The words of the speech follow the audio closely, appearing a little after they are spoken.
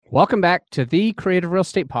Welcome back to the Creative Real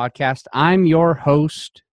Estate Podcast. I'm your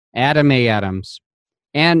host, Adam A. Adams.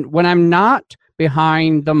 And when I'm not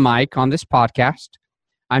behind the mic on this podcast,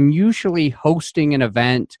 I'm usually hosting an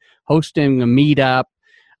event, hosting a meetup,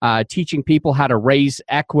 teaching people how to raise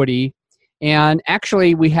equity. And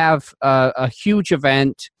actually, we have a huge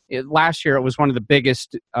event. Last year, it was one of the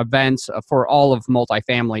biggest events for all of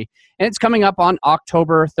multifamily. And it's coming up on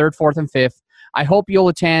October 3rd, 4th, and 5th. I hope you'll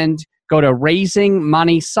attend. Go to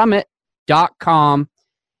raisingmoneysummit.com,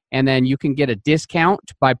 and then you can get a discount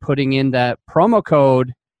by putting in the promo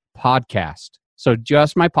code podcast. So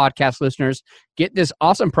just my podcast listeners, get this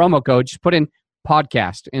awesome promo code. Just put in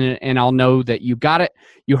podcast, and I'll know that you got it.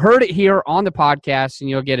 You heard it here on the podcast, and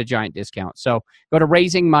you'll get a giant discount. So go to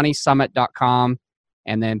raisingmoneysummit.com,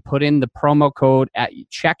 and then put in the promo code at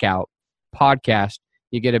checkout, podcast.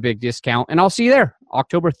 You get a big discount, and I'll see you there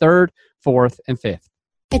October 3rd, 4th, and 5th.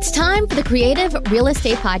 It's time for the Creative Real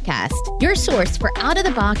Estate Podcast, your source for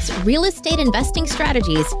out-of-the-box real estate investing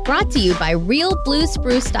strategies, brought to you by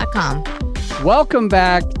realbluespruce.com. Welcome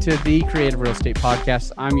back to the Creative Real Estate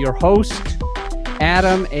Podcast. I'm your host,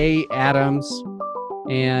 Adam A. Adams,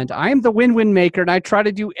 and I am the win-win maker, and I try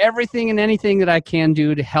to do everything and anything that I can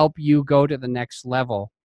do to help you go to the next level.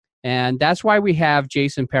 And that's why we have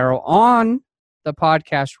Jason Perro on the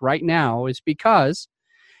podcast right now, is because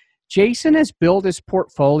Jason has built his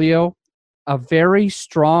portfolio a very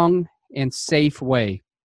strong and safe way.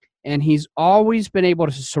 And he's always been able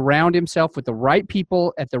to surround himself with the right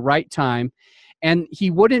people at the right time. And he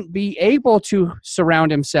wouldn't be able to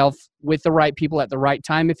surround himself with the right people at the right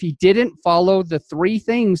time if he didn't follow the three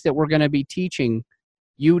things that we're going to be teaching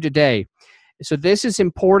you today. So this is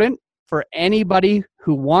important for anybody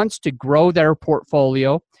who wants to grow their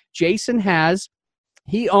portfolio. Jason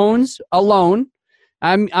he owns alone.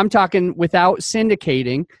 I'm talking without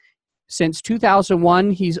syndicating. Since 2001,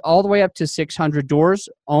 he's all the way up to 600 doors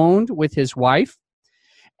owned with his wife.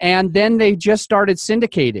 And then they just started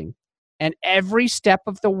syndicating. And every step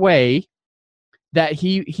of the way that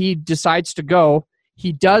he decides to go,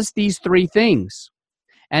 he does these three things.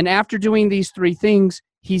 And after doing these three things,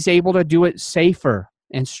 he's able to do it safer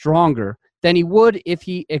and stronger than he would if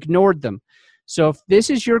he ignored them. So if this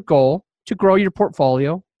is your goal, to grow your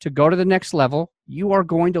portfolio, to go to the next level, you are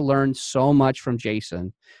going to learn so much from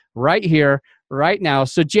Jason right here, right now.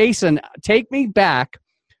 So Jason, take me back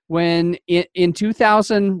when in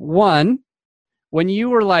 2001, when you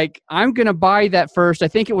were like, I'm going to buy that first, I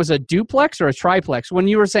think it was a duplex or a triplex, when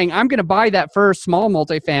you were saying, I'm going to buy that first small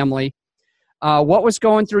multifamily, what was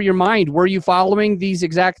going through your mind? Were you following these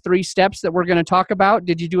exact three steps that we're going to talk about?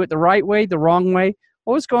 Did you do it the right way, the wrong way?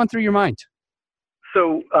 What was going through your mind?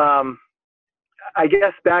 So, I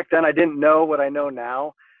guess back then I didn't know what I know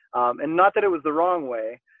now, and not that it was the wrong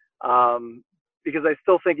way, because I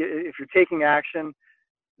still think if you're taking action,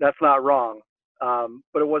 that's not wrong,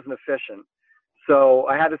 but it wasn't efficient. So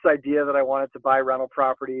I had this idea that I wanted to buy rental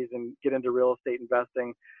properties and get into real estate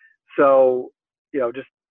investing. So, just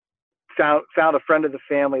found a friend of the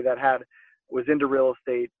family that was into real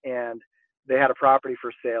estate, and they had a property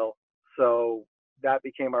for sale. So that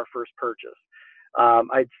became our first purchase.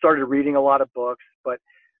 I started reading a lot of books, but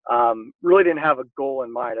really didn't have a goal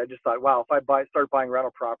in mind. I just thought, wow, if I start buying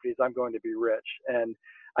rental properties, I'm going to be rich. And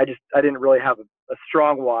I didn't really have a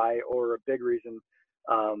strong why or a big reason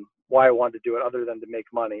why I wanted to do it other than to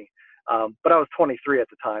make money. But I was 23 at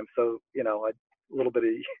the time, so a little bit of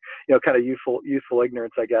kind of youthful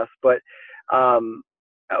ignorance, I guess. But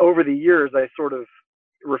over the years, I sort of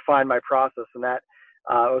refined my process, and that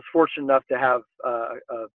I was fortunate enough to have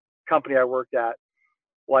a company I worked at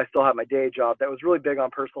while I still had my day job that was really big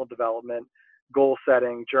on personal development, goal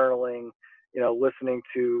setting, journaling, listening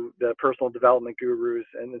to the personal development gurus.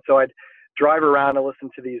 And so I'd drive around and listen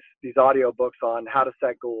to these audio books on how to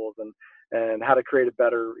set goals and how to create a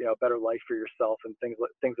better life for yourself and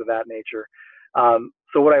things of that nature.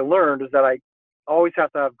 So what I learned is that I always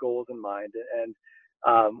have to have goals in mind, and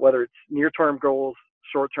whether it's near-term goals,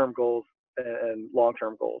 short-term goals, and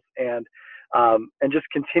long-term goals, and just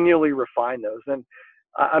continually refine those. And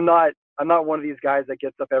I'm not one of these guys that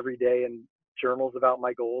gets up every day and journals about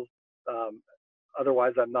my goals.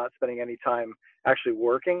 Otherwise, I'm not spending any time actually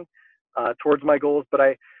working towards my goals. But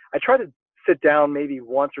I try to sit down maybe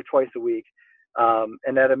once or twice a week,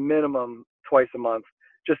 and at a minimum twice a month.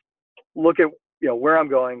 Just look at where I'm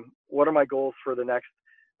going. What are my goals for the next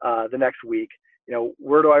week?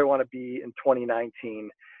 Where do I want to be in 2019?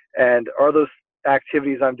 And are those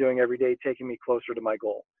activities I'm doing every day taking me closer to my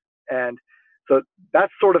goal? And so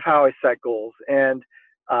that's sort of how I set goals. And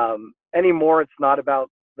anymore, it's not about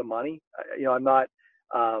the money. I'm not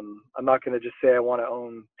I'm not going to just say I want to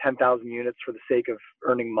own 10,000 units for the sake of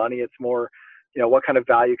earning money. It's more, what kind of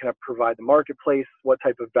value can I provide the marketplace? What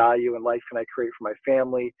type of value in life can I create for my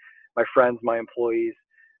family, my friends, my employees,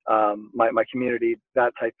 my community,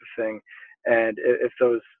 that type of thing. And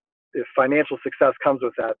if financial success comes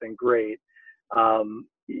with that, then great.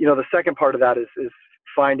 The second part of that is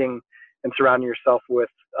finding and surrounding yourself with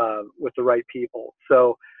the right people.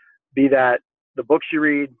 So be that the books you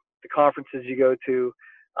read, the conferences you go to,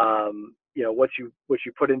 what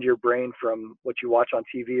you put into your brain from what you watch on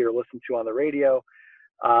TV or listen to on the radio.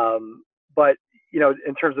 But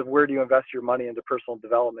in terms of where do you invest your money into personal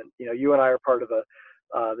development, you and I are part of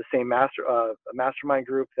the same mastermind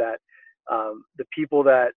group that the people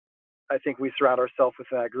that I think we surround ourselves with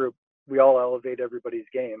in that group, we all elevate everybody's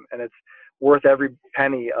game, and it's worth every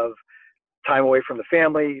penny of time away from the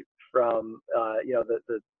family, from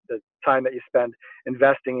the time that you spend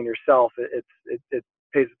investing in yourself. It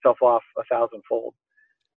pays itself off 1,000-fold.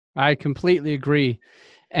 I completely agree.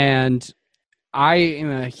 And I am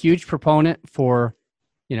a huge proponent for,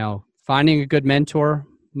 finding a good mentor.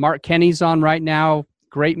 Mark Kenny's on right now.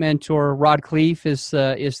 Great mentor. Rod Khleif is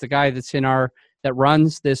the guy that's that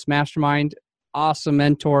runs this mastermind. Awesome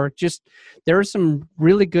mentor. Just, there are some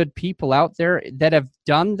really good people out there that have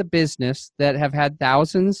done the business, that have had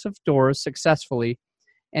thousands of doors successfully,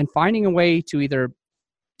 and finding a way to either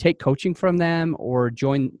take coaching from them or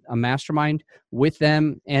join a mastermind with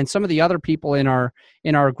them. And some of the other people in our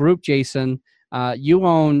group, Jason, you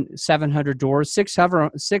own 700 doors,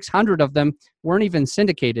 600 of them weren't even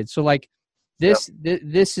syndicated. So like this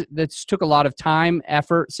took a lot of time,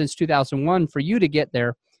 effort since 2001 for you to get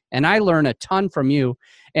there. And I learn a ton from you.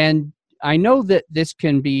 And I know that this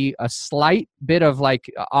can be a slight bit of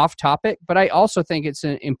like off topic, but I also think it's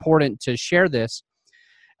important to share this.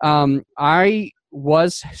 I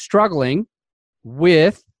was struggling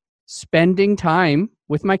with spending time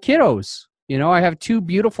with my kiddos. I have two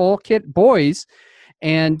beautiful boys,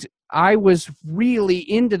 and I was really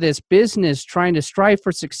into this business, trying to strive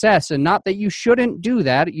for success. And not that you shouldn't do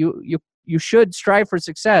that. You should strive for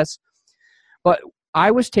success. But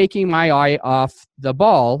I was taking my eye off the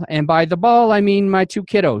ball. And by the ball, I mean my two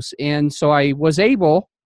kiddos. And so I was able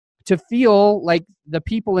to feel like the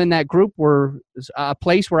people in that group were a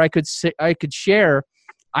place where I could share.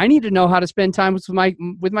 I need to know how to spend time with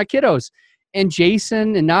my kiddos. And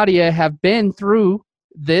Jason and Nadia have been through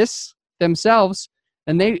this themselves,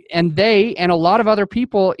 and they and a lot of other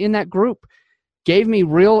people in that group gave me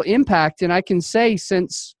real impact. And I can say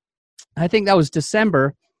since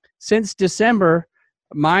December,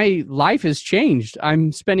 my life has changed.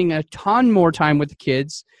 I'm spending a ton more time with the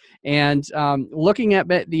kids and looking at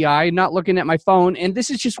the eye, not looking at my phone. And this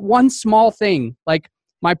is just one small thing. Like,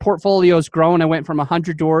 my portfolio's grown. I went from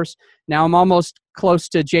 100 doors. Now I'm almost close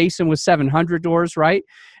to Jason with 700 doors, right?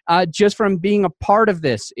 Just from being a part of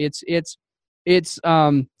this. It's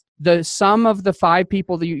the sum of the 5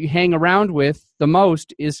 people that you hang around with the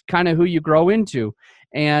most is kind of who you grow into.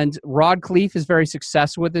 And Rod Khleif is very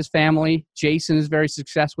successful with his family. Jason is very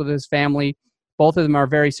successful with his family. Both of them are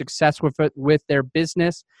very successful with their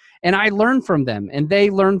business. And I learn from them, and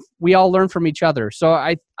we all learn from each other. So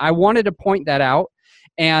I wanted to point that out.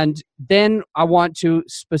 And then I want to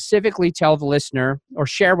specifically tell the listener, or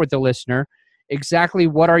share with the listener, exactly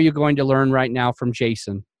what are you going to learn right now from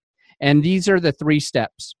Jason. And these are the 3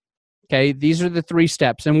 steps. Okay, these are the 3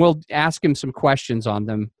 steps, and we'll ask him some questions on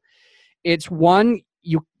them. It's 1,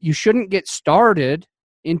 you shouldn't get started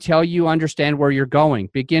until you understand where you're going.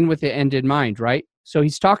 Begin with the end in mind, right? So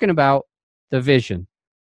he's talking about the vision.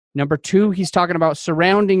 Number 2, he's talking about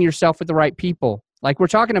surrounding yourself with the right people. Like we're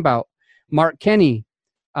talking about Mark Kenny,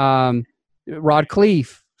 Rod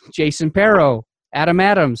Khleif, Jason Pero, Adam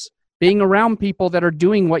Adams, being around people that are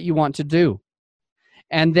doing what you want to do.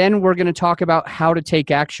 And then we're going to talk about how to take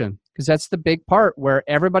action, because that's the big part where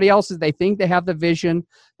everybody else they think they have the vision,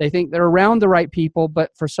 they think they're around the right people,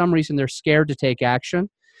 but for some reason they're scared to take action.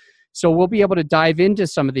 So we'll be able to dive into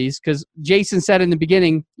some of these, because Jason said in the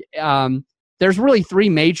beginning, there's really 3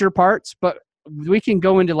 major parts, but we can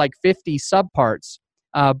go into like 50 subparts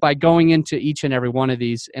by going into each and every one of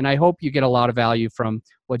these. And I hope you get a lot of value from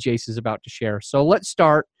what Jason's about to share. So let's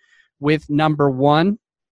start with number 1,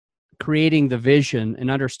 creating the vision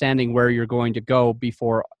and understanding where you're going to go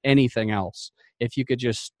before anything else. If you could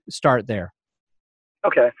just start there.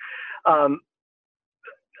 Okay.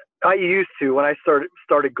 I used to, when I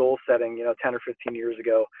started goal setting, 10 or 15 years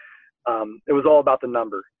ago, it was all about the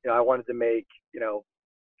number. I wanted to make,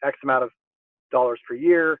 X amount of dollars per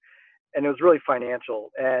year, and it was really financial.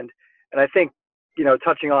 And I think,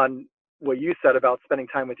 touching on what you said about spending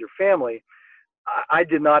time with your family, I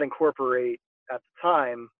did not incorporate at the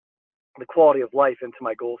time the quality of life into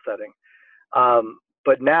my goal setting.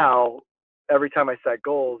 But now, every time I set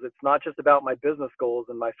goals, it's not just about my business goals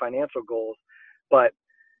and my financial goals, but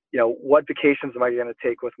what vacations am I going to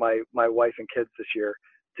take with my wife and kids this year,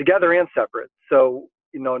 together and separate. So,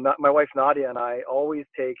 my wife Nadia and I always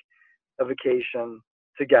take a vacation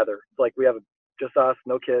together. Like we have just us,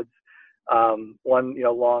 no kids, one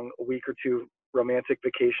long week or two romantic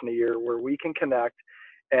vacation a year where we can connect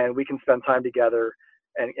and we can spend time together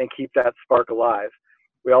and keep that spark alive.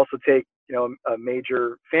 We also take a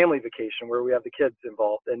major family vacation where we have the kids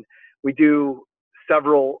involved, and we do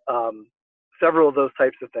several of those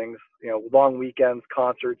types of things, long weekends,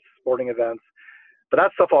 concerts, sporting events, but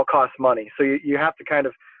that stuff all costs money. So you have to kind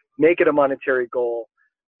of make it a monetary goal,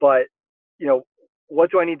 but what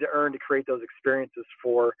do I need to earn to create those experiences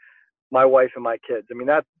for my wife and my kids? I mean,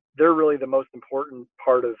 they're really the most important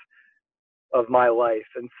part of my life.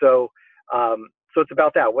 And so it's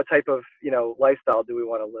about that. What type of, lifestyle do we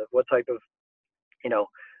want to live? What type of,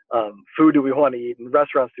 food do we want to eat, and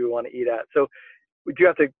restaurants do we want to eat at? So we do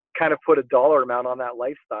have to kind of put a dollar amount on that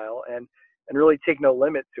lifestyle and really take no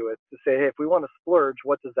limit to it, to say, hey, if we want to splurge,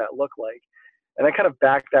 what does that look like? And then kind of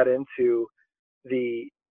back that into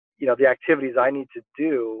the activities I need to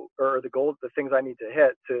do, or the goals, the things I need to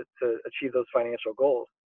hit to achieve those financial goals.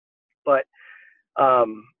 But, I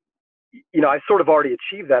sort of already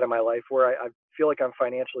achieved that in my life where I feel like I'm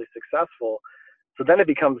financially successful. So then it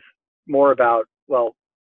becomes more about,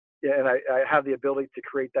 and I have the ability to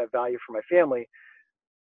create that value for my family.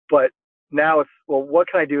 But now it's, what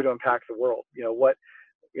can I do to impact the world? Is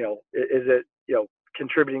it,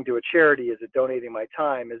 contributing to a charity? Is it donating my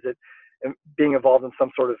time? Is it being involved in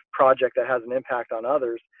some sort of project that has an impact on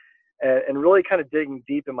others? And really kind of digging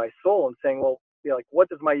deep in my soul and saying, what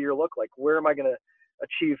does my year look like? Where am I going to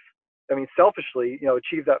achieve? I mean, selfishly,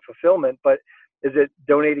 achieve that fulfillment, but is it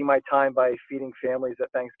donating my time by feeding families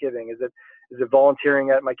at Thanksgiving? Is it volunteering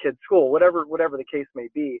at my kids' school? Whatever the case may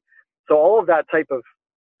be. So all of that type of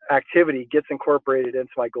activity gets incorporated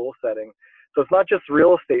into my goal setting. So it's not just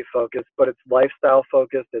real estate focused, but it's lifestyle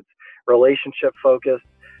focused. It's relationship focused.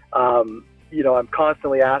 I'm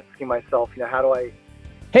constantly asking myself, how do I...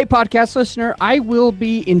 Hey, podcast listener, I will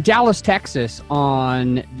be in Dallas, Texas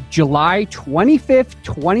on July 25th,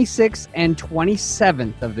 26th, and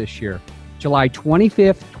 27th of this year. July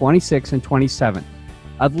 25th, 26th, and 27th.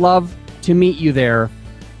 I'd love to meet you there,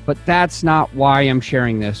 but that's not why I'm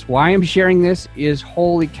sharing this. Why I'm sharing this is,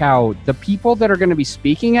 holy cow, the people that are going to be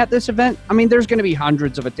speaking at this event, I mean, there's going to be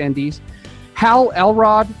hundreds of attendees. Hal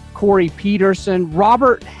Elrod, Corey Peterson,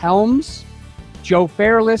 Robert Helms, Joe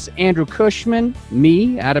Fairless, Andrew Cushman,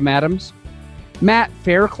 me, Adam Adams, Matt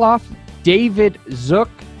Fairclough, David Zook,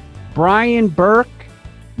 Brian Burke,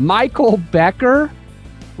 Michael Becker,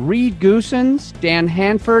 Reed Goosens, Dan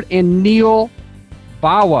Hanford, and Neil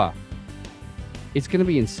Bawa. It's going to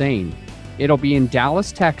be insane. It'll be in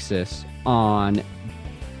Dallas, Texas on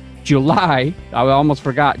July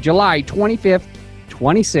 25th,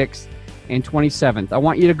 26th, and 27th. I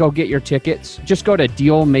want you to go get your tickets. Just go to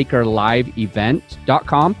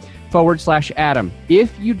dealmakerliveevent.com/Adam.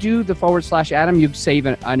 If you do the /Adam, you save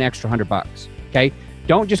an extra $100. Okay.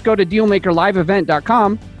 Don't just go to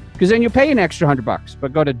dealmakerliveevent.com, because then you'll pay an extra $100,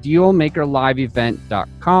 but go to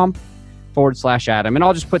dealmakerliveevent.com/Adam. And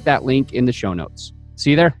I'll just put that link in the show notes.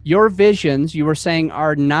 See there? Your visions, you were saying,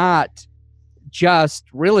 are not just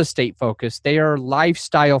real estate focused. They are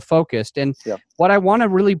lifestyle focused. And what I want to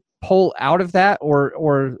really pull out of that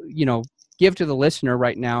or give to the listener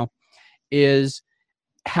right now is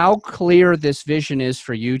how clear this vision is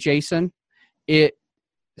for you, Jason.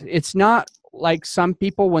 It's not like some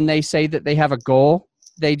people, when they say that they have a goal,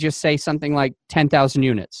 they just say something like 10,000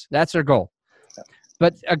 units. That's their goal.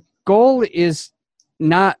 But a goal is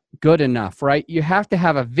not good enough, right? You have to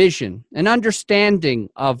have a vision, an understanding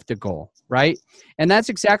of the goal, right? And that's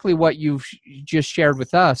exactly what you've just shared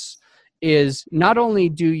with us. Is not only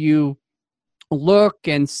do you look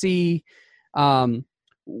and see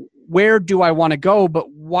where do I want to go,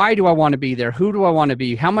 but why do I want to be there? Who do I want to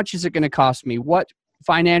be? How much is it going to cost me? What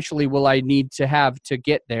financially will I need to have to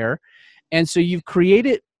get there? And so you've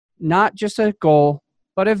created not just a goal,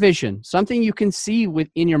 but a vision, something you can see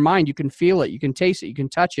within your mind. You can feel it, you can taste it, you can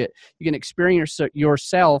touch it, you can experience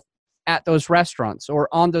yourself at those restaurants or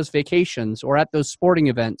on those vacations or at those sporting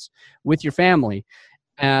events with your family.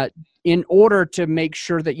 In order to make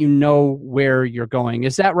sure that you know where you're going.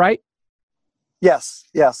 Is that right? Yes.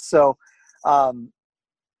 So,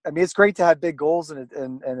 it's great to have big goals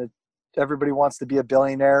and everybody wants to be a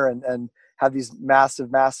billionaire and have these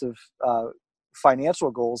massive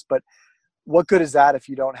financial goals. But what good is that if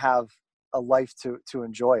you don't have a life to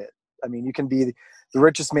enjoy it? I mean, you can be the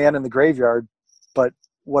richest man in the graveyard, but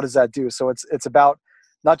what does that do? So it's about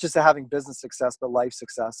not just having business success, but life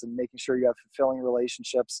success, and making sure you have fulfilling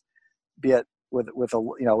relationships, be it with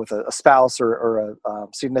a spouse or a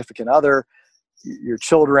significant other, your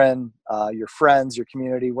children, your friends, your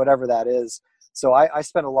community, whatever that is. So I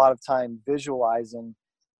spend a lot of time visualizing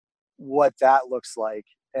what that looks like,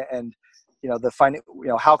 and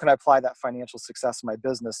how can I apply that financial success in my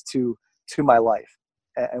business to my life,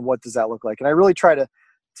 and what does that look like? And I really try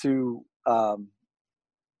to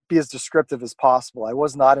be as descriptive as possible. I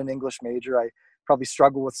was not an English major. I probably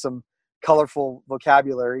struggle with some colorful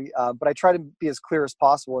vocabulary, but I try to be as clear as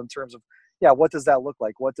possible in terms of, what does that look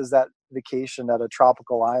like? What does that vacation at a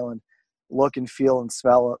tropical island look and feel and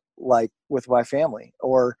smell like with my family?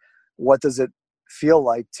 Or what does it feel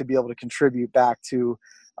like to be able to contribute back to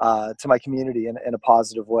my community in a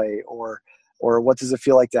positive way? Or what does it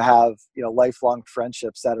feel like to have, lifelong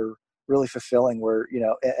friendships that are really fulfilling, where,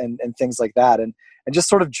 and things like that. And just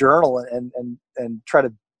sort of journal and try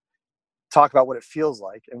to talk about what it feels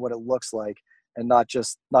like and what it looks like, and not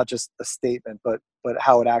just a statement, but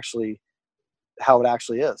how it actually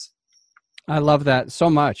is. I love that so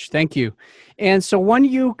much. Thank you. And so when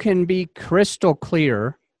you can be crystal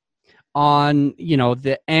clear on,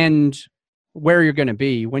 the end, where you're going to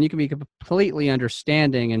be, when you can be completely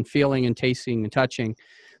understanding and feeling and tasting and touching,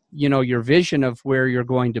 your vision of where you're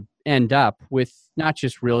going to end up with not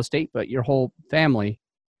just real estate, but your whole family,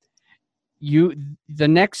 the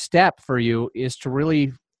next step for you is to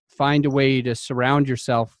really find a way to surround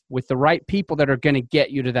yourself with the right people that are going to get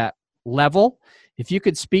you to that level. If you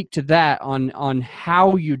could speak to that on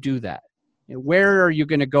how you do that, where are you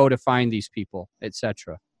going to go to find these people,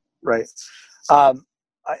 etc. Right.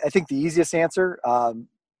 I think the easiest answer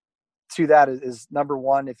to that is number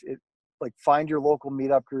one, find your local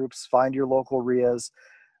meetup groups, find your local RIAs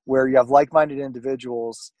where you have like-minded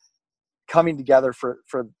individuals coming together for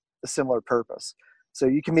a similar purpose. So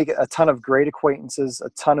you can make a ton of great acquaintances, a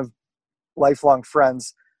ton of lifelong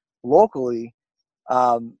friends locally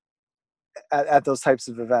at those types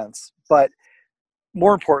of events. But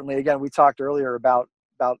more importantly, again, we talked earlier about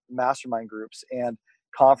mastermind groups and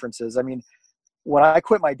conferences. I mean, when I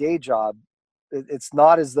quit my day job, it's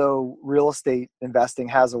not as though real estate investing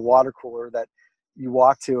has a water cooler that you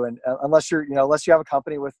walk to, and unless you have a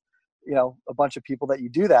company with, a bunch of people that you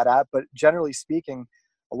do that at. But generally speaking,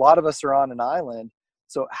 a lot of us are on an island.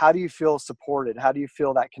 So how do you feel supported? How do you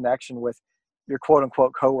feel that connection with your quote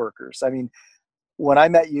unquote coworkers? I mean, when I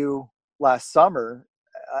met you last summer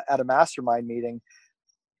at a mastermind meeting,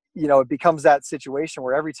 it becomes that situation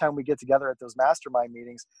where every time we get together at those mastermind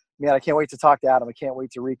meetings, man, I can't wait to talk to Adam. I can't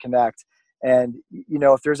wait to reconnect. And,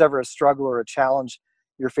 if there's ever a struggle or a challenge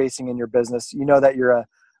you're facing in your business, that you're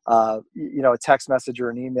a text message or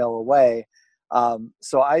an email away.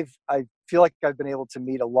 So I feel like I've been able to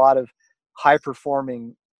meet a lot of high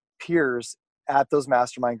performing peers at those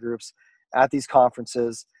mastermind groups, at these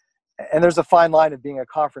conferences. And there's a fine line of being a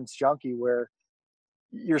conference junkie where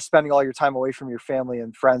you're spending all your time away from your family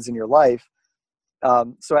and friends in your life.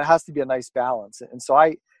 So it has to be a nice balance. And so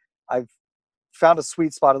I've found a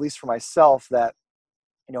sweet spot, at least for myself, that,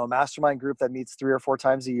 a mastermind group that meets 3 or 4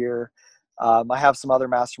 times a year. I have some other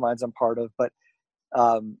masterminds I'm part of, but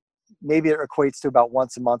maybe it equates to about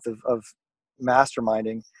once a month of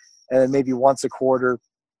masterminding, and then maybe once a quarter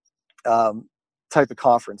type of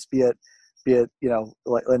conference, be it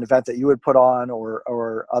like an event that you would put on,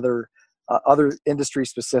 or other industry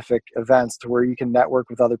specific events, to where you can network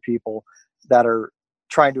with other people that are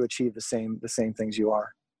trying to achieve the same things you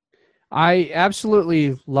are. I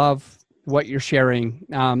absolutely love what you're sharing.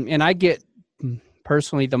 And I get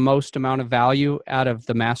personally the most amount of value out of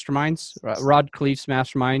the masterminds, Rod Khleif's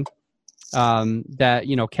mastermind,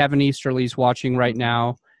 that, Kevin Easterly's watching right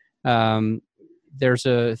now. I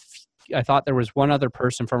thought there was one other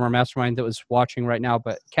person from our mastermind that was watching right now,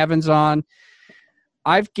 but Kevin's on.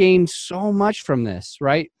 I've gained so much from this,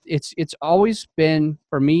 right? It's always been,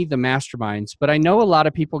 for me, the masterminds, but I know a lot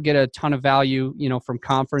of people get a ton of value, from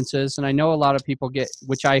conferences. And I know a lot of people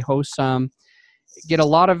which I host some, get a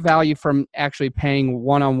lot of value from actually paying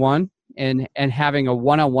one-on-one and having a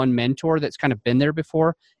one-on-one mentor that's kind of been there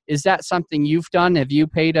before. Is that something you've done? Have you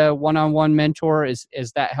paid a one-on-one mentor? Is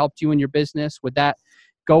that helped you in your business? Would that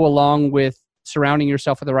go along with surrounding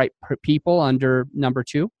yourself with the right people under number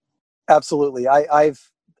 2? Absolutely. I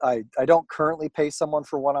don't currently pay someone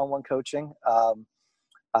for one-on-one coaching.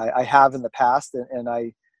 I have in the past, and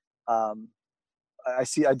I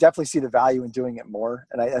definitely see the value in doing it more.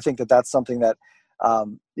 And I think that that's something that,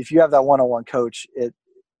 if you have that one-on-one coach,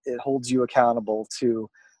 it holds you accountable to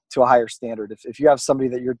a higher standard. If you have somebody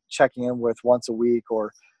that you're checking in with once a week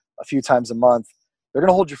or a few times a month, they're going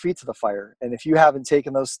to hold your feet to the fire. And if you haven't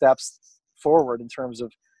taken those steps forward in terms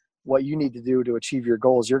of what you need to do to achieve your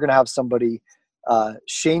goals, you're going to have somebody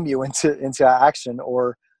shame you into action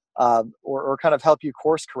or kind of help you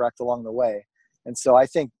course correct along the way. And so I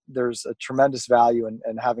think there's a tremendous value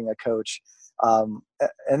in having a coach.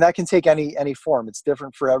 And that can take any form. It's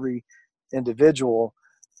different for every individual,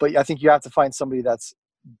 but I think you have to find somebody that's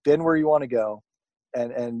been where you want to go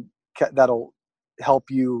and that'll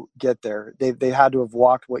help you get there. They had to have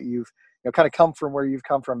walked what you've, kind of come from where you've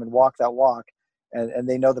come from and walk that walk, and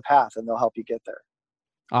they know the path and they'll help you get there.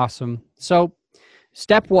 Awesome. So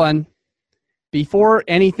step one, before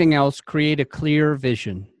anything else, create a clear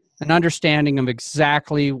vision, an understanding of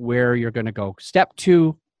exactly where you're going to go. Step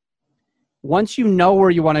two, once you know where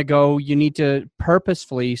you want to go, you need to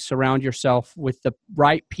purposefully surround yourself with the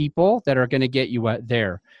right people that are going to get you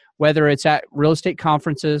there, whether it's at real estate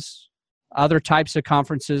conferences, other types of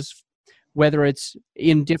conferences, whether it's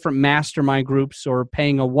in different mastermind groups or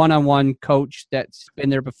paying a one-on-one coach that's been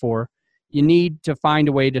there before. You need to find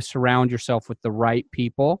a way to surround yourself with the right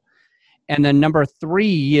people. And then number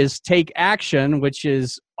three is take action, which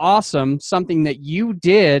is awesome. Something that you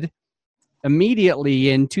did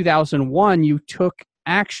immediately in 2001, you took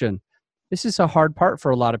action. This is a hard part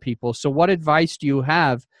for a lot of people. So what advice do you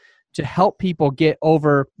have to help people get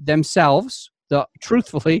over themselves?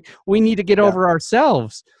 Truthfully, we need to get over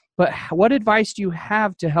ourselves. But what advice do you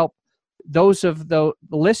have to help those of the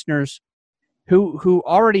listeners who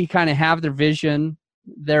already kind of have their vision?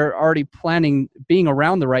 They're already planning being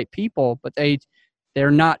around the right people, but they're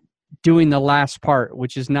not doing the last part,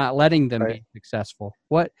 which is not letting them be successful.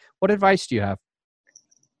 What advice do you have?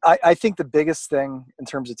 I think the biggest thing in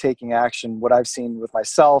terms of taking action, what I've seen with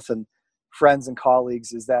myself and friends and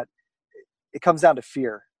colleagues, is that it comes down to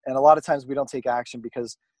fear. And a lot of times we don't take action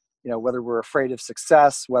because, whether we're afraid of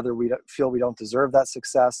success, whether we feel we don't deserve that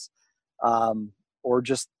success, or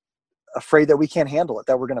just afraid that we can't handle it,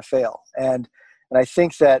 that we're going to fail. And I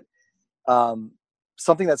think that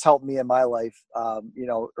something that's helped me in my life,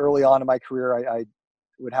 early on in my career, I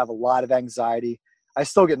would have a lot of anxiety. I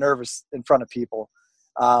still get nervous in front of people.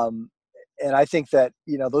 And I think that,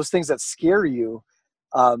 those things that scare you,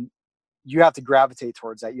 you have to gravitate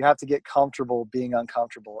towards that. You have to get comfortable being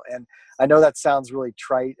uncomfortable. And I know that sounds really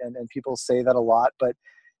trite and people say that a lot, but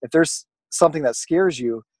if there's something that scares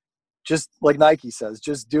you, just like Nike says,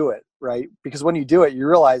 just do it, right? Because when you do it, you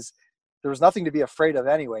realize there was nothing to be afraid of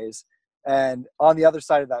anyways. And on the other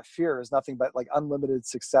side of that fear is nothing but like unlimited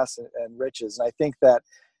success and riches. And I think that,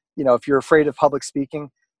 if you're afraid of public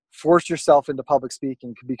speaking, force yourself into public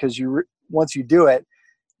speaking, because once you do it,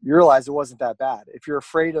 you realize it wasn't that bad. If you're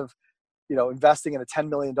afraid of, investing in a $10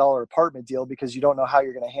 million apartment deal because you don't know how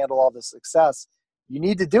you're going to handle all the success, you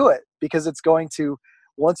need to do it, because it's going to,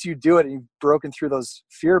 once you do it and you've broken through those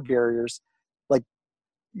fear barriers, like,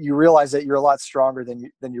 you realize that you're a lot stronger than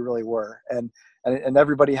you really were. And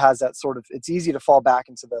everybody has that sort of, it's easy to fall back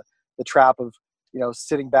into the trap of,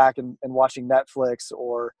 sitting back and watching Netflix,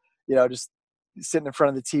 or, just sitting in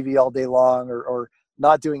front of the TV all day long, or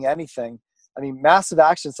not doing anything. I mean, massive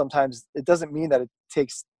action, sometimes it doesn't mean that it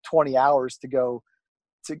takes 20 hours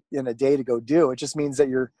in a day to go do. It just means that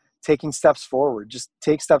you're taking steps forward. Just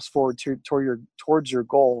take steps forward towards your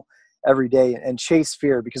goal every day, and chase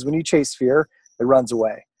fear, because when you chase fear, it runs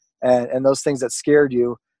away. And those things that scared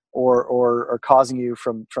you or are causing you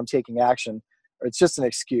from taking action, it's just an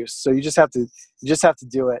excuse. So you just have to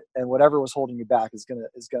do it, and whatever was holding you back is going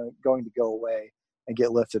to go away and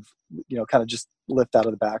get lifted, kind of just lift out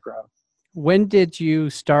of the background. When did you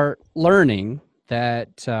start learning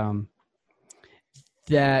that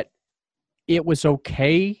that it was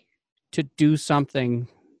okay to do something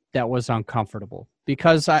that was uncomfortable?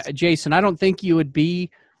 Because Jason, I don't think you would be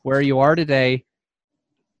where you are today,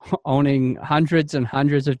 owning hundreds and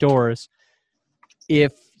hundreds of doors,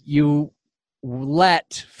 if you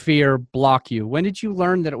let fear block you. When did you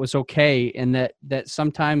learn that it was okay, and that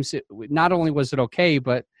sometimes not only was it okay,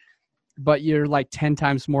 but you're like 10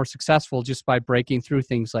 times more successful just by breaking through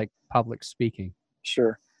things like public speaking?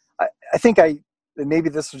 Sure. I think maybe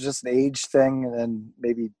this was just an age thing, and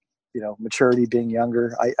maybe, maturity, being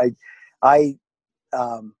younger. I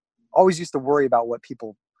always used to worry about what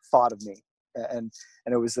people thought of me. And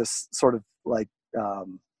it was this sort of like,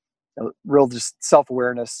 real just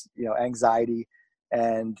self-awareness, anxiety.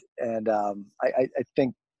 And I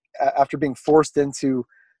think after being forced into,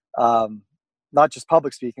 not just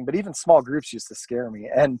public speaking, but even small groups used to scare me.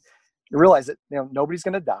 And you realize that, nobody's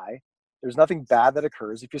going to die. There's nothing bad that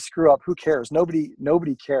occurs. If you screw up, who cares?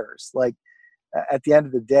 Nobody cares. Like, at the end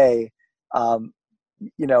of the day,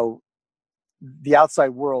 you know, the outside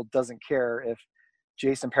world doesn't care if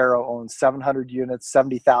Jason Pero owns 700 units,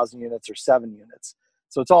 70,000 units, or 7 units.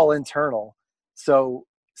 So it's all internal. So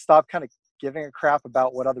stop kind of giving a crap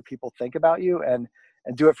about what other people think about you, and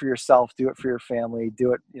do it for yourself, do it for your family,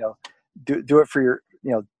 do it, you know, do it for your,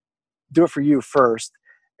 you know, do it for you first,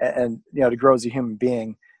 and you know, to grow as a human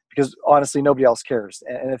being, because honestly, nobody else cares.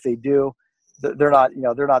 And if they do, they're not, you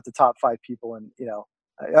know, they're not the top 5 people. And, you know,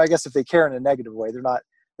 I guess if they care in a negative way, they're not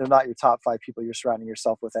your top 5 people you're surrounding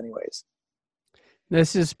yourself with anyways.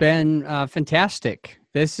 This has been fantastic.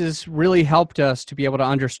 This has really helped us to be able to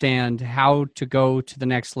understand how to go to the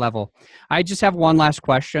next level. I just have one last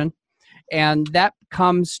question, and that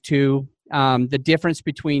comes to the difference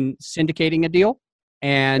between syndicating a deal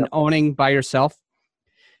and owning by yourself.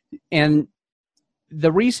 And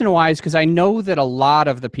the reason why is because I know that a lot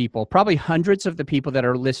of the people, probably hundreds of the people that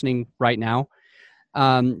are listening right now,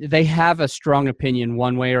 they have a strong opinion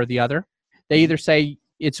one way or the other. They either say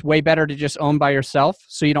it's way better to just own by yourself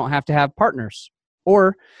so you don't have to have partners,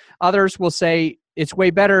 or others will say it's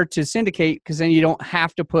way better to syndicate because then you don't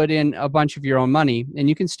have to put in a bunch of your own money and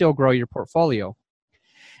you can still grow your portfolio.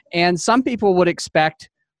 And some people would expect,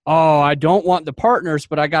 oh, I don't want the partners,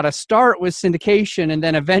 but I got to start with syndication and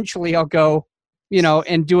then eventually I'll go, you know,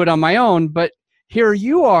 and do it on my own. But here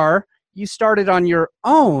you are, you started on your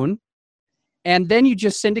own, and then you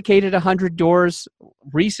just syndicated 100 doors.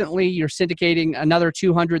 Recently, you're syndicating another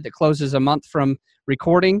 200 that closes a month from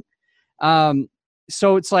recording.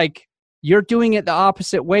 So it's like you're doing it the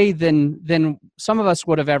opposite way than some of us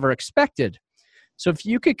would have ever expected. So if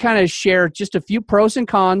you could kind of share just a few pros and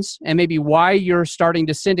cons and maybe why you're starting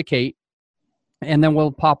to syndicate, and then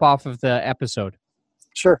we'll pop off of the episode.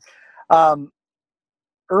 Sure.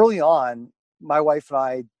 Early on, my wife and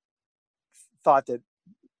I thought that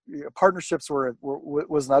partnerships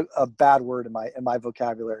was not a bad word in my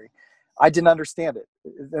vocabulary. I didn't understand it.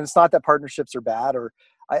 And it's not that partnerships are bad, or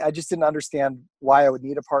I just didn't understand why I would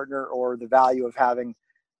need a partner or the value of having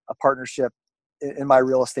a partnership in my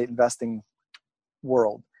real estate investing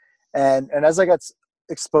world. And as I got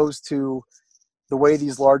exposed to the way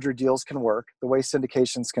these larger deals can work, the way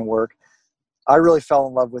syndications can work, I really fell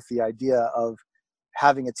in love with the idea of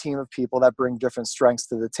having a team of people that bring different strengths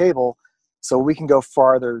to the table so we can go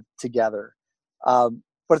farther together. But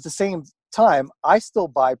at the same time, I still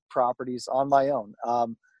buy properties on my own.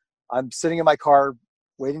 I'm sitting in my car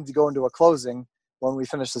waiting to go into a closing when we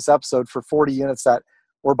finish this episode for 40 units that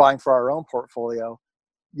we're buying for our own portfolio.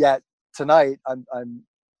 Yet tonight, I'm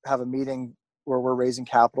have a meeting where we're raising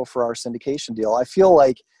capital for our syndication deal. I feel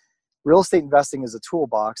like real estate investing is a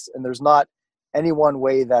toolbox, and there's not any one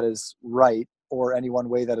way that is right or any one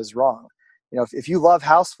way that is wrong. You know, if you love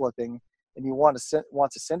house flipping and you want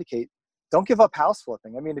to syndicate, don't give up house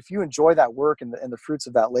flipping. I mean, if you enjoy that work and the fruits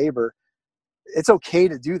of that labor, it's okay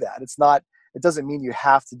to do that. It doesn't mean you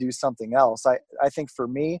have to do something else. I think for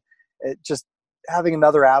me, it just having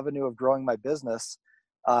another avenue of growing my business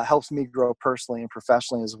helps me grow personally and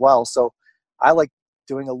professionally as well. So I like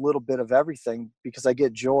doing a little bit of everything because I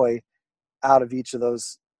get joy out of each of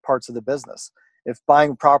those parts of the business. If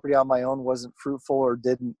buying property on my own wasn't fruitful or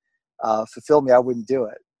didn't fulfill me, I wouldn't do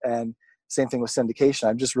it. And same thing with syndication.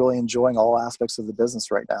 I'm just really enjoying all aspects of the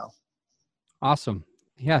business right now. Awesome.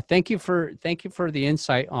 Yeah. Thank you for the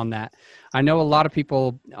insight on that. I know a lot of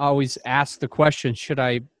people always ask the question, should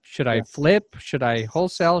I flip? Should I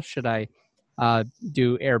wholesale? Should I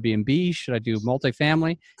do Airbnb? Should I do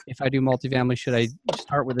multifamily? If I do multifamily, should I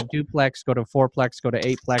start with a duplex, go to fourplex, go to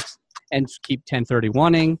eightplex, and keep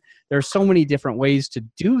 1031ing? There's so many different ways to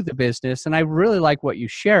do the business. And I really like what you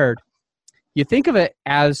shared. You think of it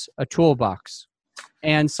as a toolbox,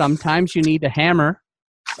 and sometimes you need a hammer.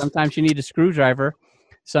 Sometimes you need a screwdriver.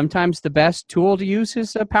 Sometimes the best tool to use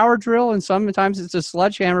is a power drill, and sometimes it's a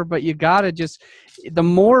sledgehammer, but you gotta the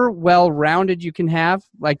more well-rounded you can have,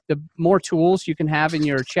 like the more tools you can have in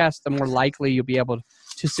your chest, the more likely you'll be able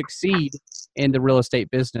to succeed in the real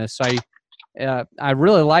estate business. So I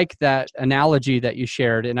really like that analogy that you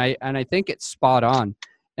shared, and I think it's spot on.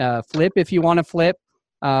 Flip if you want to flip,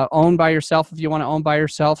 own by yourself if you want to own by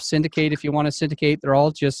yourself, syndicate if you want to syndicate. They're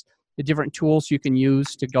all just the different tools you can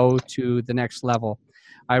use to go to the next level.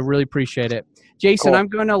 I really appreciate it. Jason, cool. I'm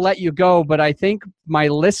going to let you go, but I think my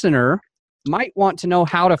listener might want to know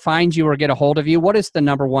how to find you or get a hold of you. What is the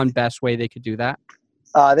number one best way they could do that?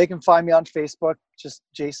 They can find me on Facebook, just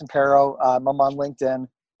Jason Pero. I'm on LinkedIn.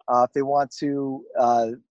 If they want to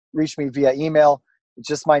reach me via email, it's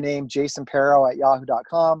just my name,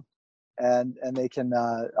 jasonpero@yahoo.com. and they can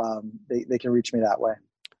reach me that way.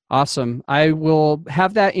 Awesome. I will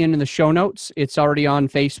have that in the show notes. It's already on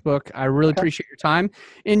Facebook. I really appreciate your time.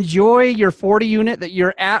 Enjoy your 40 unit that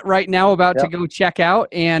you're at right now, about to go check out.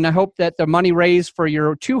 And I hope that the money raised for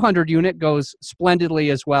your 200 unit goes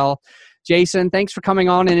splendidly as well. Jason, thanks for coming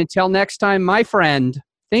on. And until next time, my friend,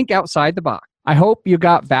 think outside the box. I hope you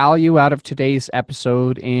got value out of today's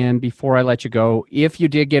episode. And before I let you go, if you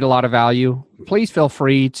did get a lot of value, please feel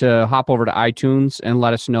free to hop over to iTunes and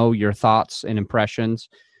let us know your thoughts and impressions.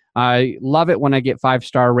 I love it when I get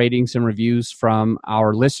 5-star ratings and reviews from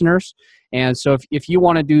our listeners. And so if you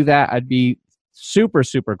want to do that, I'd be super,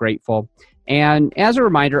 super grateful. And as a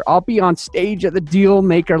reminder, I'll be on stage at the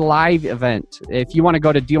Dealmaker Live event. If you want to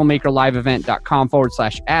go to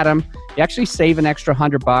dealmakerliveevent.com/Adam, you actually save an extra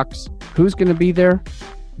 $100. Who's going to be there?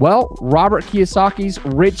 Well, Robert Kiyosaki's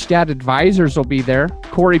Rich Dad Advisors will be there.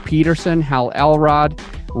 Corey Peterson, Hal Elrod,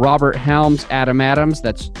 Robert Helms, Adam Adams,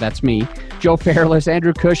 that's me, Joe Fairless,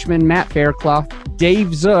 Andrew Cushman, Matt Fairclough,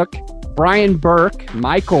 Dave Zook, Brian Burke,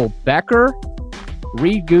 Michael Becker,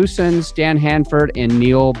 Reed Goosens, Dan Hanford, and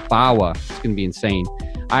Neil Bawa. It's going to be insane.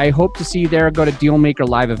 I hope to see you there. Go to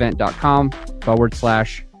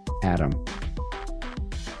dealmakerliveevent.com/Adam.